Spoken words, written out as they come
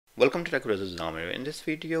Welcome to TechbrothersIT. In this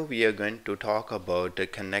video, we are going to talk about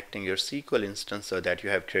connecting your SQL instance that you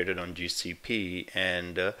have created on GCP,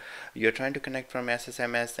 and you're trying to connect from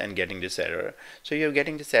SSMS and getting this error. So you're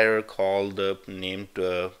getting this error called named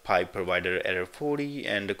pipe provider error 40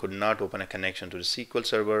 and could not open a connection to the SQL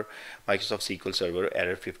server, Microsoft SQL Server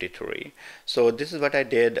error 53. So this is what I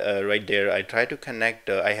did right there. I tried to connect.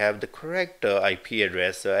 I have the correct IP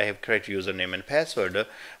address. I have correct username and password,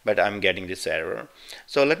 but I'm getting this error.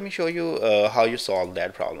 So let me show you how you solve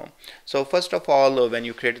that problem. So first of all, when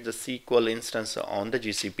you create the SQL instance on the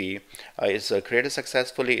GCP, it's created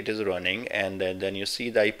successfully, it is running, and then you see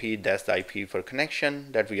the IP, that's the IP for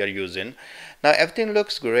connection that we are using. Now everything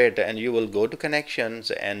looks great, and you will go to connections,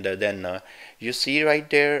 and then you see right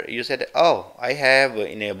there, you said, oh, I have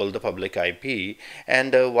enabled the public IP,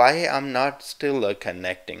 and why I'm not still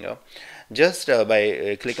connecting. Just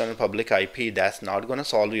by click on the public IP, that's not going to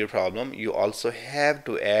solve your problem. You also have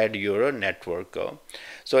to add your network.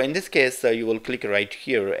 So in this case, you will click right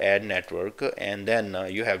here, add network, and then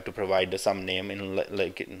you have to provide some name.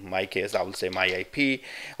 Like in my case, I will say my IP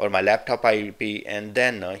or my laptop IP, and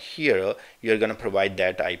then here you're going to provide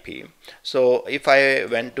that IP. So if I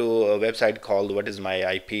went to a website called what is my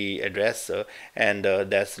IP address, and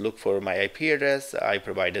that's look for my IP address, I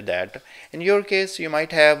provided that. In your case, you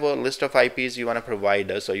might have a list of IPs you want to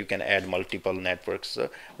provide, so you can add multiple networks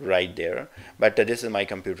right there. But this is my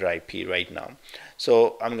computer IP right now.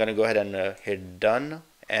 So I'm going to go ahead and hit done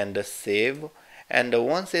and save. And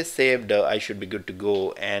once it's saved, I should be good to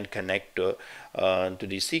go and connect to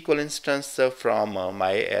the SQL instance from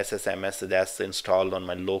my SSMS that's installed on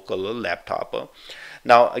my local laptop.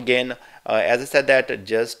 Now again, as I said, that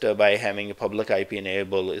just by having a public IP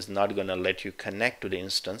enable is not going to let you connect to the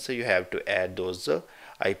instance. So you have to add those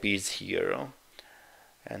IPs here,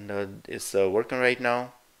 and it's working right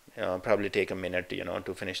now. Probably take a minute,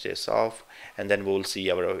 to finish this off, and then we'll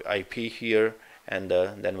see our IP here, and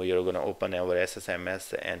then we are going to open our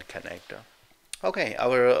SSMS and connect. Okay,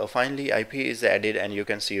 our finally IP is added, and you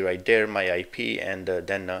can see right there my IP, and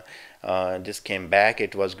then this came back.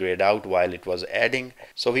 It was grayed out while it was adding.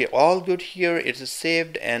 So we're all good here. It is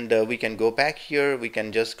saved, and we can go back here. We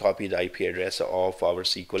can just copy the IP address of our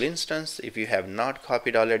SQL instance. If you have not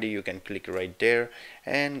copied already, you can click right there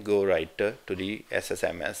and go right to the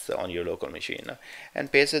SSMS on your local machine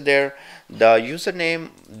and paste it there. The username,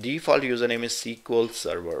 default username is SQL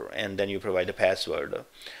Server, and then you provide a password.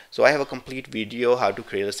 So I have a complete video how to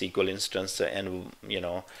create a SQL instance, and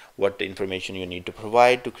what information you need to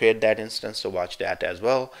provide to create that instance. So watch that as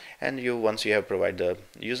well. And once you have provided the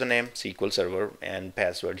username, SQL Server, and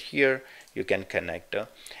password here, you can connect.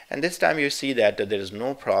 And this time you see that there is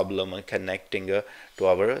no problem connecting to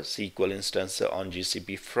our SQL instance on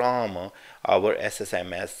GCP from our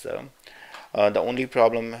SSMS. The only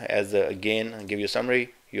problem, as again give you a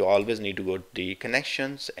summary, you always need to go to the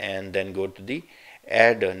connections and then go to the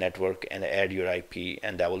add a network and add your IP,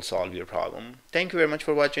 and that will solve your problem. Thank you very much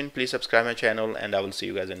for watching. Please subscribe my channel, and I will see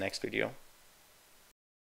you guys in the next video.